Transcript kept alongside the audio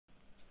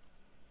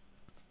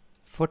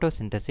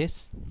photosynthesis.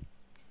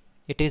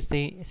 It is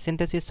the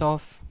synthesis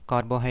of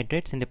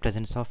carbohydrates in the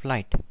presence of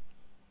light.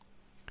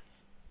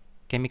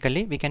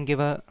 Chemically, we can give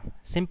a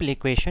simple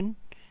equation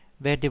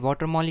where the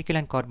water molecule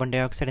and carbon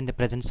dioxide in the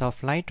presence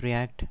of light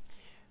react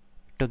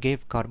to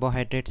give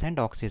carbohydrates and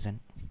oxygen.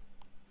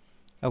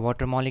 A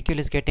water molecule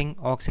is getting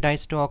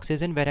oxidized to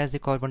oxygen, whereas the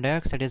carbon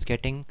dioxide is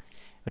getting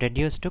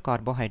reduced to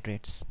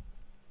carbohydrates.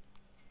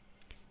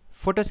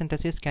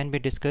 Photosynthesis can be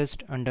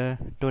discussed under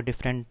two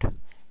different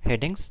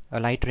headings, a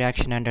light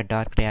reaction and a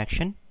dark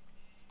reaction.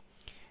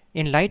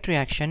 In light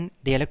reaction,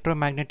 the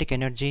electromagnetic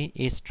energy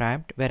is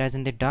trapped, whereas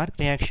in the dark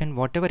reaction,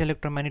 whatever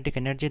electromagnetic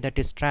energy that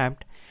is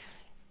trapped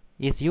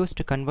is used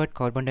to convert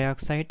carbon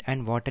dioxide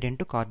and water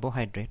into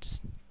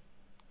carbohydrates.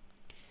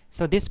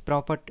 So this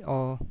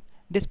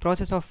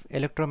process of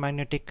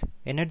electromagnetic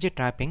energy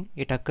trapping,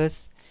 it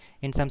occurs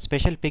in some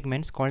special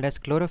pigments called as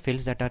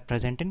chlorophylls that are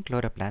present in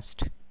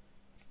chloroplast.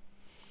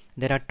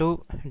 There are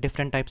two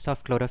different types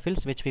of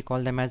chlorophylls, which we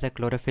call them as a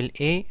chlorophyll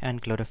A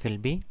and chlorophyll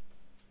B.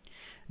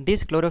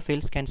 These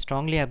chlorophylls can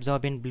strongly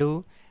absorb in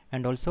blue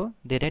and also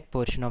the red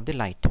portion of the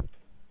light.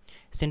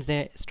 Since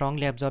they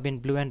strongly absorb in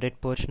blue and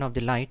red portion of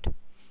the light,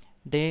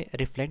 they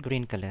reflect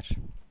green color.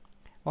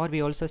 Or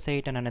we also say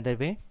it in another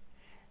way,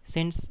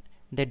 since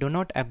they do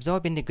not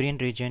absorb in the green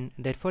region,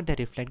 therefore they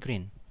reflect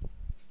green.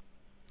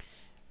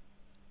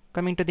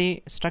 Coming to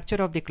the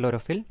structure of the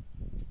chlorophyll,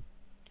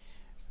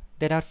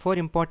 there are four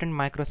important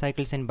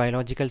microcycles in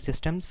biological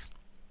systems: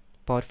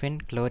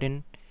 porphin,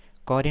 chlorine,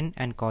 corrin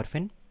and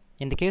corphin.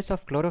 In the case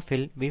of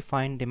chlorophyll, we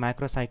find the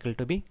macrocycle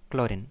to be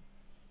chlorine.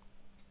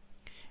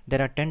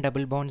 There are 10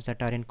 double bonds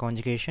that are in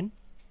conjugation.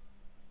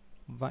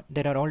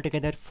 There are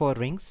altogether 4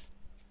 rings.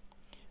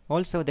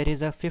 Also, there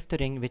is a fifth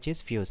ring which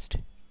is fused.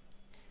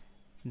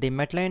 The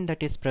metal ion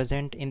that is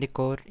present in the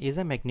core is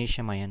a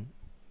magnesium ion.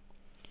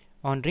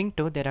 On ring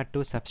 2, there are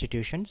 2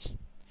 substitutions.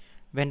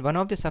 When one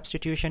of the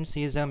substitutions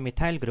is a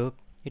methyl group,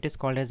 it is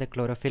called as a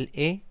chlorophyll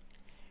A,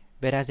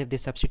 whereas if the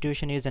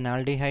substitution is an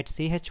aldehyde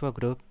CHO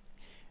group,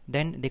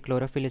 then the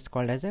chlorophyll is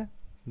called as a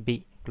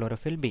B,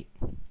 chlorophyll B.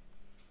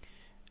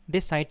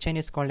 This side chain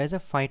is called as a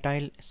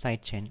phytyl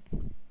side chain.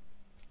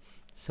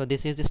 So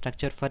this is the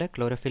structure for a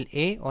chlorophyll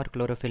A or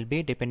chlorophyll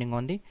B depending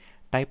on the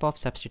type of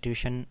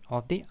substitution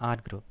of the R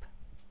group.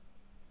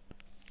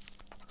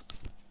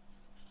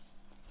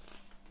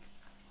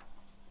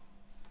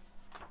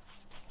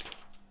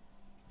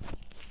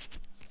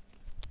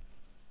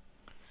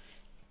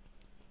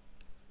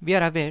 We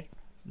are aware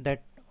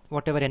that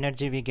whatever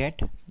energy we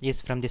get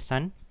is from the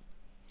sun.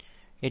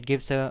 It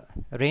gives a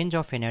range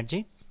of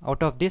energy.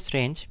 Out of this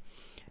range,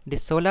 the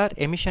solar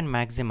emission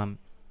maximum,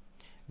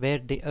 where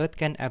the earth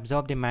can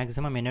absorb the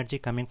maximum energy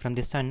coming from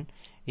the sun,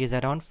 is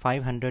around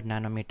 500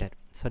 nanometer.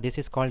 So this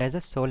is called as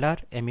a solar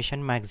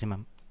emission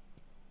maximum.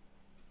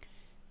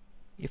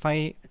 If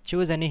I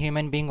choose any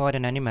human being or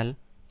an animal,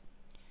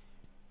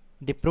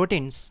 the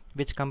proteins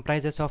which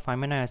comprises of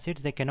amino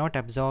acids, they cannot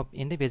absorb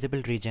in the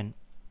visible region.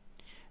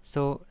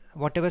 So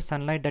whatever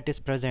sunlight that is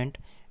present,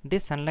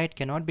 this sunlight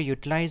cannot be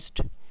utilized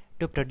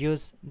to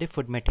produce the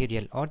food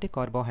material or the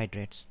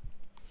carbohydrates.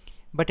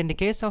 But in the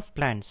case of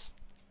plants,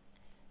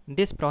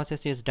 this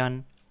process is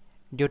done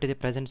due to the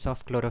presence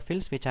of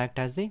chlorophylls, which act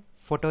as the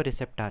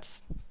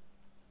photoreceptors.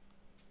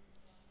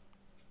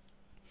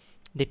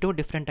 The two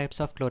different types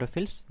of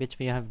chlorophylls which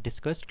we have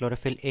discussed,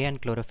 chlorophyll A and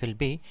chlorophyll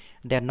B,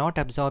 they are not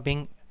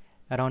absorbing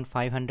around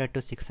 500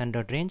 to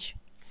 600 range.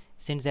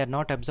 Since they are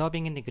not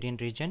absorbing in the green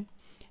region,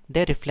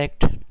 they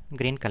reflect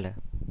green color.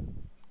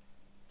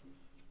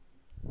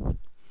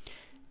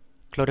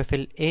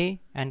 Chlorophyll A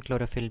and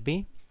chlorophyll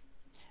B,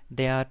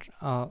 they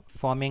are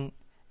forming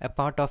a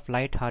part of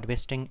light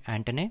harvesting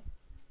antennae.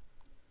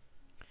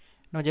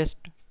 Now just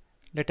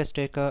let us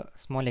take a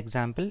small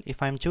example.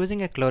 If I am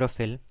choosing a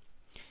chlorophyll,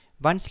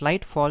 once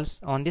light falls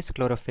on this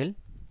chlorophyll,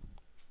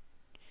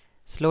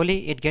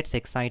 slowly it gets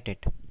excited.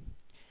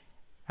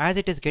 As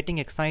it is getting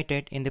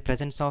excited in the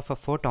presence of a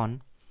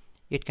photon,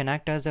 it can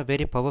act as a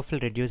very powerful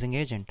reducing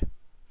agent.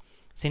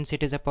 Since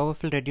it is a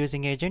powerful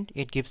reducing agent,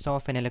 it gives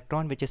off an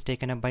electron which is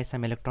taken up by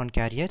some electron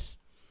carriers,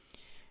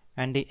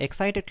 and the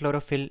excited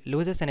chlorophyll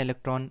loses an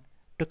electron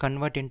to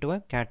convert into a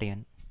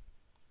cation.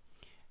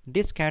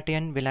 This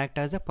cation will act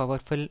as a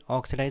powerful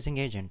oxidizing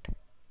agent.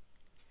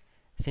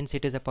 Since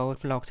it is a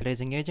powerful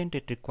oxidizing agent,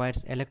 it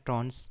requires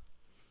electrons,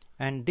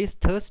 and this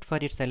thirst for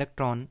its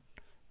electron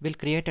will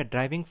create a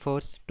driving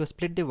force to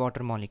split the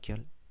water molecule.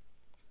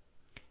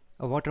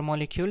 A water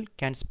molecule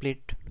can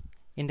split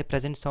in the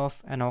presence of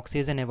an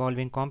oxygen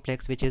evolving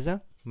complex, which is a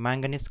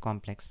manganese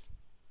complex.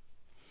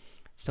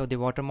 So the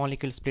water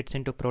molecule splits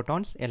into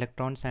protons,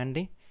 electrons and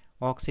the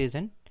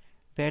oxygen,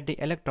 where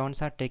the electrons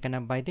are taken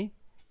up by the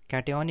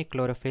cationic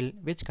chlorophyll,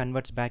 which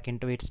converts back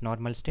into its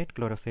normal state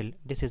chlorophyll.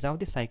 This is how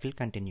the cycle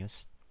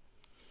continues.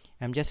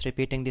 I am just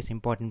repeating this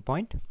important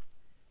point.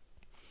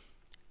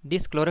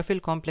 These chlorophyll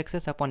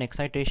complexes upon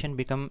excitation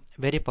become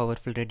very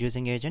powerful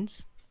reducing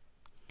agents.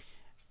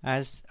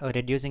 As a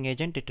reducing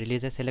agent, it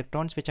releases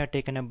electrons which are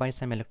taken up by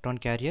some electron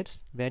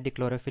carriers, where the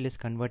chlorophyll is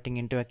converting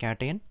into a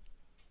cation.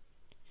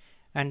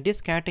 and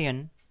this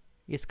cation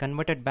is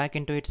converted back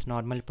into its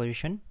normal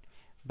position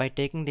by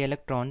taking the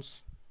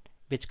electrons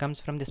which comes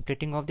from the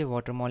splitting of the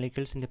water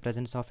molecules in the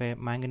presence of a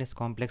manganese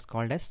complex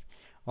called as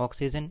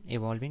oxygen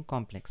evolving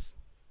complex.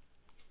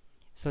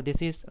 So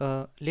this is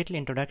a little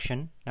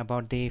introduction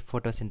about the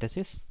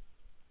photosynthesis.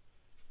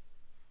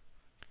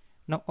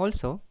 Now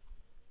also,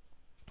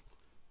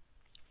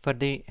 for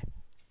the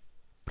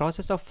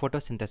process of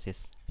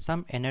photosynthesis,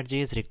 some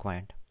energy is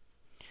required.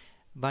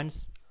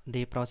 Once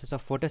the process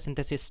of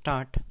photosynthesis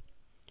starts,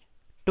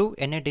 2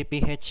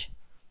 NADPH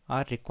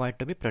are required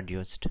to be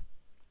produced.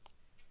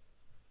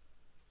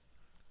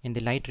 In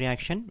the light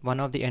reaction, one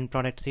of the end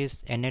products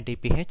is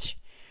NADPH,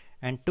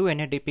 and 2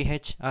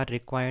 NADPH are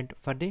required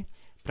for the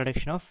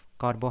production of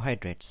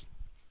carbohydrates.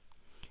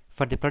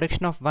 For the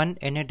production of 1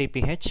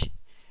 NADPH,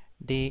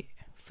 the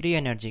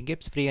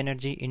Gibbs free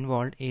energy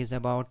involved is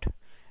about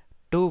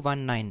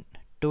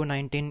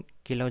 219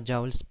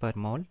 kilojoules per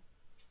mole,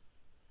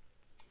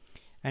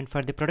 and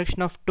for the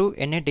production of 2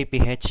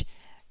 NADPH,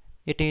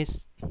 it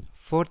is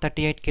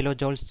 438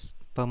 kilojoules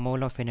per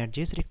mole of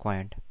energy is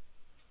required.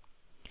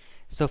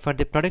 So for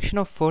the production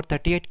of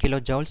 438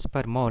 kilojoules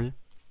per mole,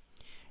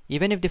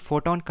 even if the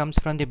photon comes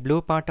from the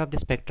blue part of the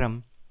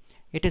spectrum,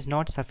 it is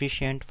not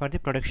sufficient for the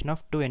production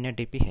of 2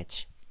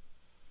 NADPH.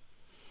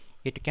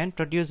 It can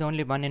produce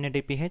only 1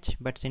 NADPH,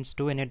 but since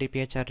 2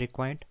 NADPH are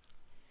required,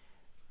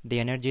 the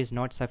energy is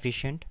not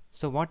sufficient.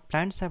 So what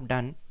plants have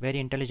done very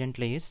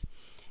intelligently is,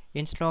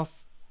 instead of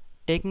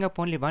taking up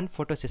only one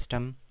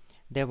photosystem,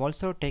 they have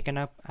also taken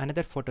up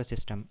another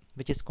photosystem,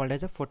 which is called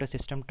as a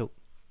photosystem 2.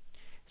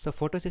 So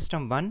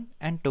photosystem 1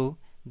 and 2,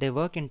 they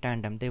work in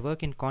tandem, they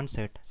work in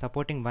concert,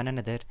 supporting one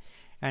another,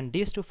 and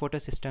these two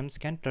photosystems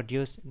can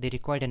produce the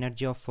required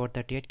energy of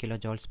 438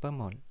 kilojoules per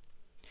mole.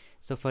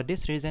 So for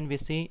this reason, we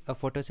see a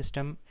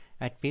photosystem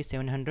at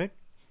P700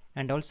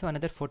 and also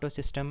another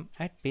photosystem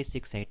at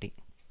P680.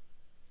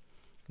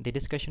 The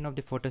discussion of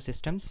the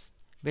photosystems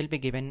will be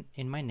given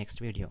in my next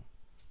video.